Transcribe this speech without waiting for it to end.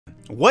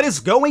What is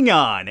going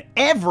on,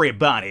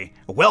 everybody?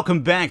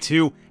 Welcome back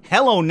to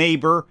Hello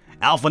Neighbor,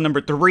 Alpha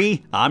number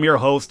 3. I'm your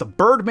host,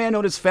 Birdman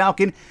known as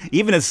Falcon.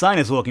 Even his sign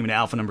is welcome to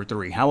Alpha number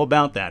 3. How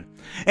about that?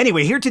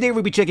 Anyway, here today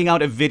we'll be checking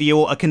out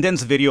a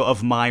condensed video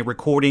of my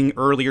recording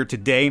earlier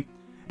today.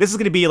 This is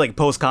going to be like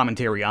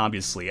post-commentary,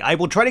 obviously. I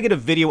will try to get a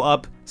video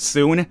up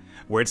soon,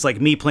 where it's like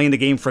me playing the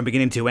game from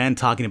beginning to end,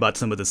 talking about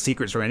some of the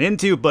secrets I ran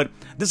into, but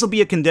this will be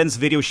a condensed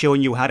video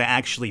showing you how to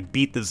actually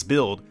beat this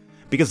build.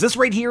 Because this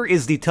right here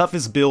is the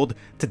toughest build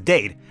to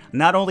date.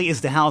 Not only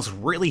is the house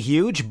really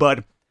huge,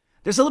 but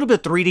there's a little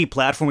bit of 3D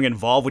platforming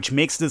involved, which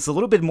makes this a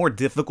little bit more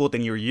difficult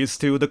than you're used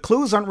to. The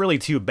clues aren't really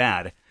too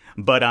bad.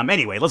 But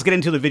anyway, let's get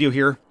into the video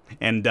here,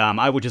 and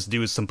I will just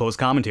do some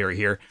post-commentary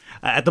here.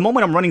 At the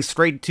moment, I'm running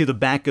straight to the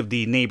back of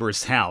the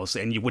neighbor's house,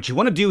 and what you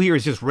want to do here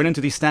is just run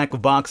into these stack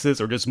of boxes,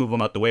 or just move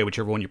them out the way,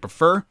 whichever one you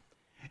prefer,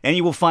 and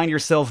you will find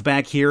yourself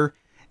back here,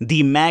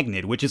 the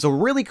magnet, which is a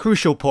really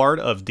crucial part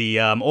of the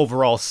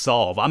overall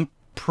solve. I'm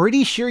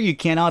pretty sure you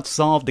cannot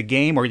solve the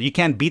game, or you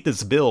can't beat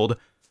this build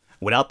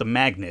without the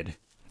magnet.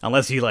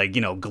 Unless you, like,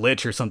 you know,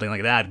 glitch or something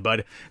like that.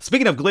 But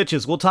speaking of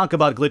glitches, we'll talk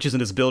about glitches in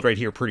this build right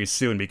here pretty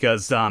soon,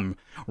 because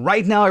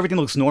right now everything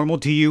looks normal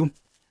to you.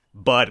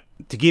 But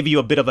to give you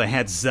a bit of a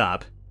heads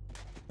up,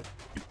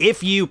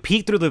 if you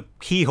peek through the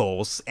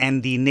keyholes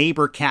and the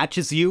neighbor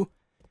catches you,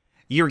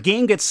 your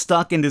game gets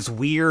stuck in this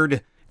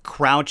weird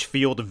crouch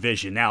field of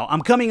vision. Now,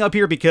 I'm coming up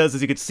here because,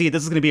 as you can see,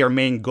 this is going to be our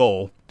main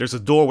goal. There's a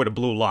door with a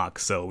blue lock,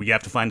 so you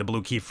have to find the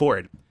blue key for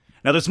it.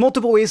 Now, there's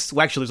multiple ways,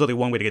 well, actually, there's only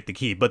one way to get the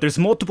key, but there's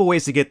multiple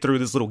ways to get through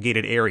this little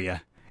gated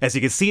area. As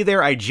you can see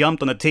there, I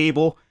jumped on a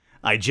table,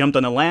 I jumped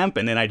on a lamp,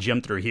 and then I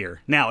jumped through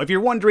here. Now, if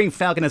you're wondering,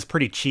 Falcon is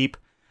pretty cheap,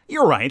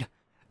 you're right.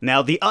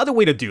 Now, the other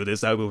way to do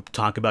this, I will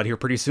talk about here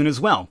pretty soon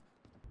as well.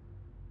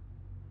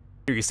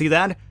 Here, you see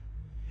that?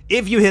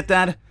 If you hit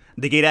that,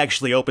 the gate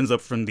actually opens up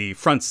from the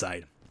front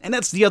side. And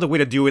that's the other way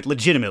to do it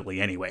legitimately,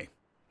 anyway.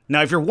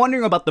 Now, if you're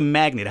wondering about the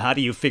magnet, how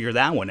do you figure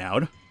that one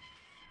out?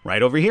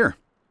 Right over here.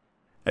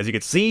 As you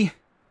can see,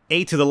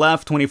 8 to the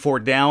left, 24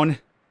 down,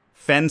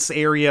 fence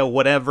area,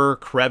 whatever,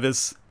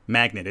 crevice,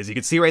 magnet. As you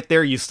can see right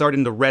there, you start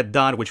in the red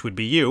dot, which would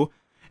be you.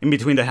 In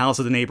between the house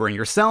of the neighbor and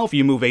yourself,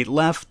 you move 8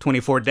 left,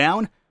 24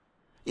 down.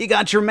 You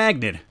got your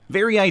magnet.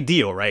 Very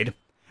ideal, right?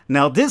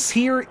 Now, this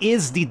here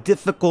is the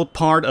difficult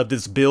part of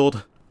this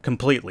build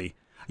completely.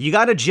 You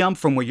gotta jump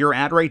from where you're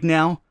at right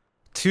now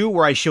to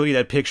where I showed you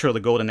that picture of the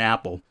golden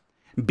apple.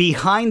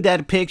 Behind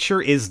that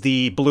picture is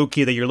the blue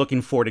key that you're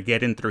looking for to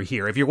get in through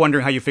here. If you're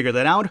wondering how you figure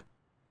that out,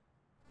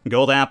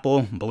 gold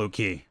apple, blue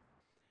key.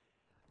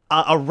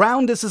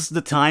 Around this is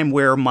the time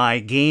where my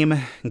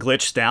game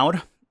glitched out.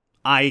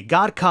 I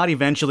got caught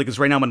eventually, because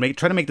right now I'm going to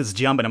try to make this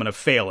jump and I'm going to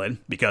fail it,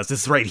 because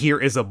this right here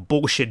is a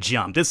bullshit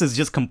jump. This is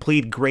just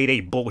complete grade A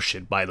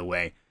bullshit, by the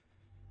way.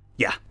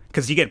 Yeah,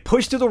 because you get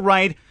pushed to the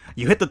right,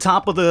 you hit the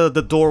top of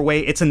the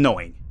doorway, it's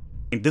annoying.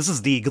 And this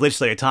is the glitch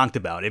that I talked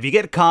about. If you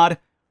get caught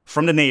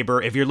from the neighbor,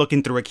 if you're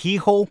looking through a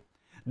keyhole,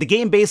 the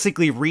game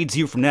basically reads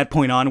you from that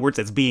point onwards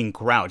as being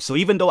crouched. So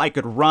even though I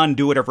could run,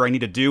 do whatever I need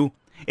to do,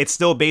 it's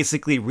still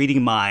basically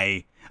reading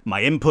my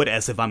input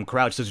as if I'm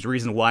crouched. There's the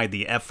reason why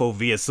the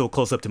FOV is so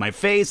close up to my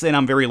face, and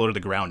I'm very low to the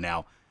ground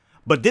now.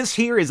 But this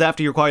here is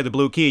after you acquire the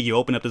blue key, you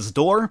open up this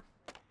door,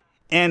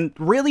 and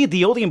really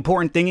the only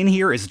important thing in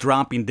here is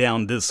dropping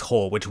down this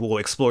hole, which we'll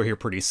explore here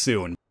pretty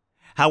soon.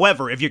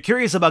 However, if you're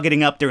curious about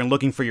getting up there and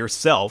looking for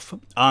yourself,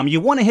 you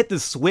want to hit the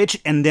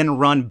switch and then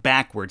run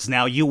backwards.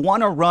 Now, you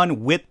want to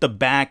run with the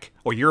back,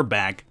 or your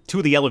back,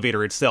 to the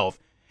elevator itself.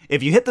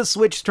 If you hit the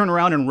switch, turn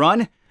around and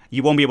run,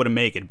 you won't be able to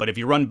make it. But if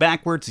you run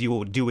backwards, you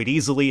will do it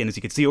easily. And as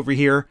you can see over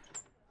here,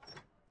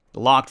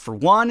 locked for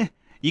 1.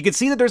 You can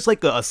see that there's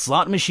like a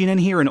slot machine in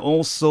here and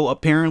also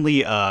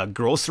apparently a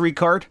grocery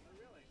cart.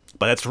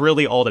 But that's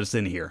really all that's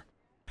in here.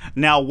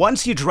 Now,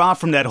 once you drop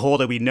from that hole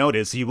that we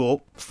noticed, you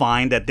will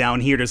find that down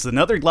here there's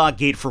another lock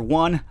gate for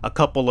 1, a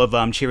couple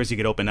of chairs you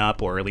could open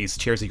up, or at least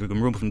chairs you can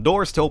remove from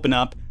doors to open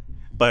up.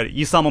 But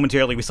you saw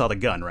momentarily, we saw the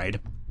gun, right?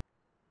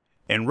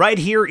 And right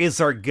here is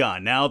our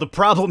gun. Now, the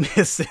problem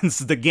is, since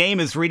the game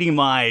is reading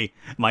my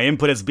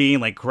input as being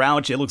like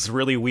crouch, it looks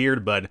really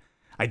weird, but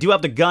I do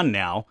have the gun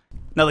now.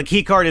 Now, the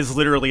keycard is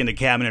literally in the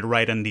cabinet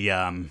right in the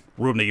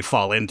room that you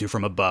fall into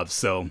from above,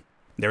 so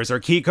there's our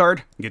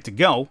keycard, good to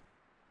go.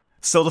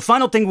 So the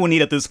final thing we'll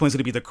need at this point is going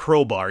to be the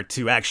crowbar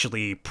to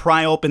actually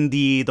pry open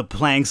the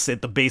planks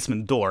at the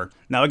basement door.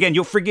 Now again,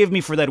 you'll forgive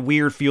me for that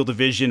weird field of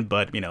vision,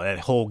 but you know,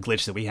 that whole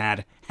glitch that we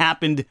had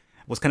happened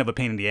was kind of a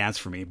pain in the ass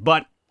for me.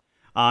 But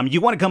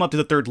you want to come up to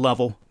the 3rd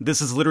level.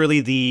 This is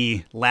literally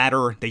the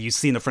ladder that you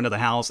see in the front of the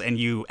house, and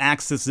you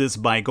access this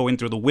by going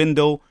through the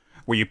window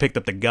where you picked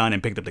up the gun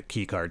and picked up the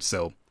key card.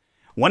 So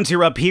once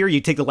you're up here,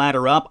 you take the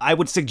ladder up. I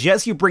would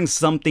suggest you bring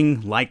something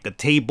like a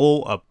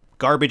table, a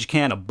garbage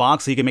can, a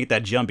box, so you can make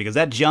that jump, because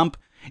that jump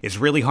is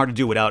really hard to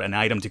do without an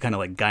item to kind of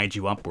like guide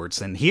you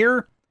upwards. And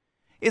here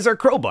is our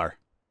crowbar.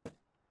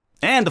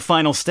 And the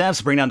final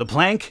steps, bring down the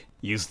plank,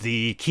 use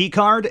the key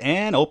card,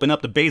 and open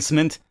up the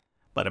basement.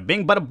 Bada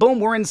bing, bada boom,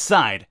 we're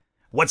inside.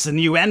 What's the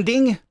new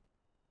ending?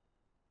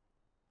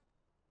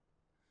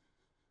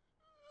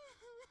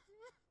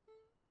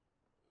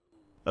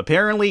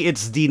 Apparently,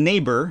 it's the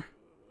neighbor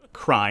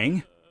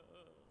crying.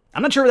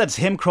 I'm not sure if that's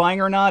him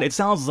crying or not. It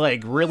sounds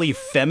like really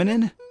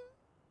feminine.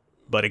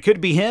 But it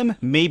could be him.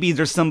 Maybe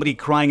there's somebody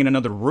crying in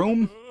another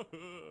room.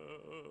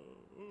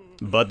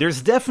 But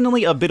there's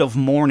definitely a bit of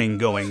mourning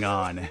going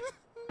on.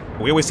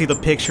 We always see the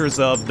pictures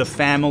of the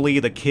family,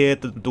 the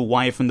kid, the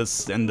wife, and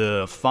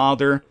the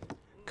father.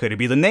 Could it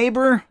be the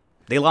neighbor?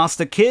 They lost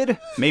a kid?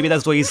 Maybe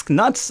that's why he's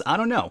nuts? I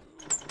don't know.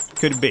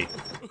 Could be.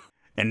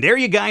 And there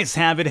you guys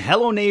have it,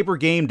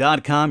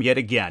 HelloNeighborGame.com yet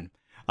again.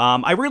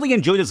 I really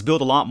enjoyed this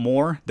build a lot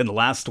more than the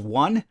last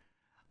one.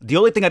 The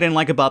only thing I didn't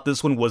like about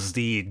this one was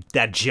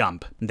that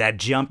jump. That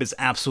jump is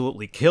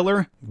absolutely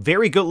killer.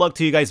 Very good luck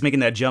to you guys making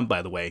that jump,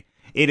 by the way.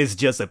 It is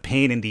just a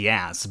pain in the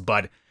ass,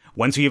 but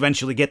once you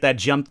eventually get that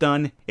jump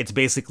done, it's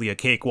basically a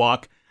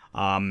cakewalk.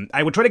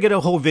 I would try to get a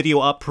whole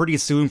video up pretty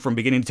soon from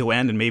beginning to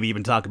end and maybe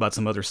even talk about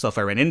some other stuff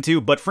I ran into,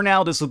 but for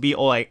now, this will be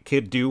all I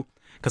could do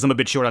because I'm a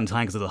bit short on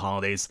time because of the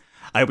holidays.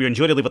 I hope you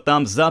enjoyed it. Leave a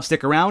thumbs up,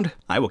 stick around.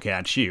 I will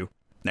catch you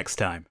next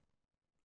time.